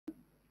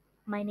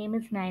My name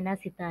is Naina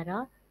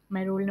Sitara.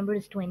 My roll number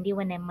is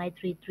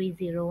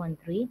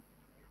 21MI33013.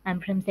 I'm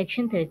from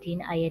Section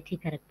 13,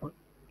 IIT Kharagpur.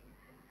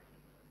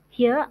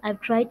 Here,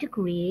 I've tried to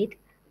create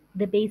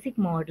the basic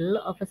model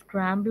of a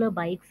Scrambler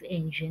bike's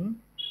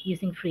engine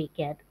using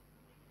FreeCAD.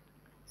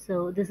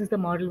 So this is the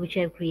model which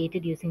I've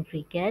created using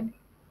FreeCAD.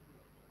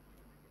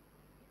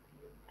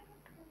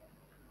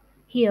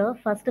 Here,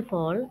 first of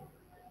all,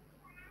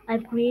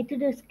 I've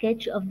created a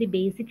sketch of the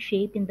basic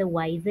shape in the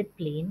YZ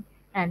plane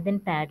and then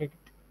padded it.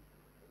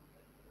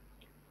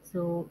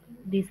 So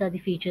these are the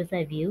features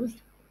I've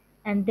used.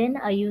 And then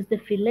I use the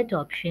fillet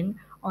option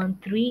on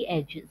 3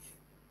 edges.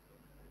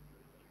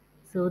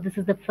 So this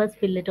is the first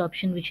fillet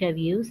option which I've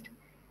used.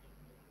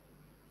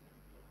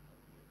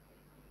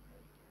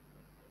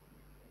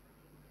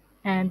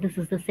 And this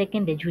is the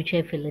second edge which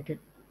I filleted.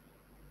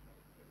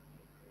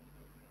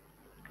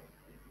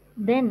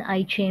 Then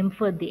I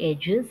chamfered the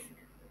edges.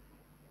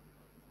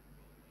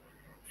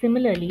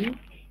 Similarly,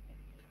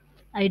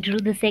 I drew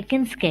the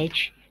second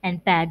sketch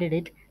and padded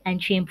it and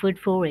chamfered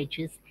 4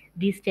 edges.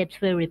 These steps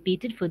were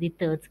repeated for the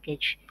third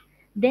sketch.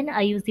 Then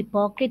I used the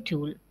pocket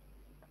tool.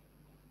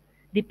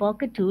 The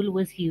pocket tool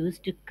was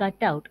used to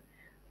cut out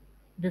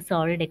the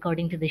solid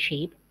according to the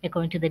shape,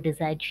 according to the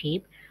desired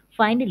shape.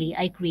 Finally,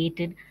 I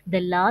created the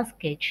last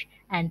sketch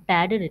and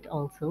padded it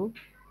also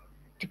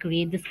to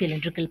create the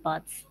cylindrical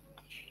parts.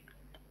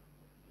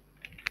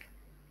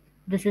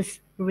 This is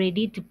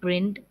ready to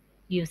print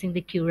using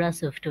the Cura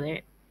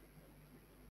software.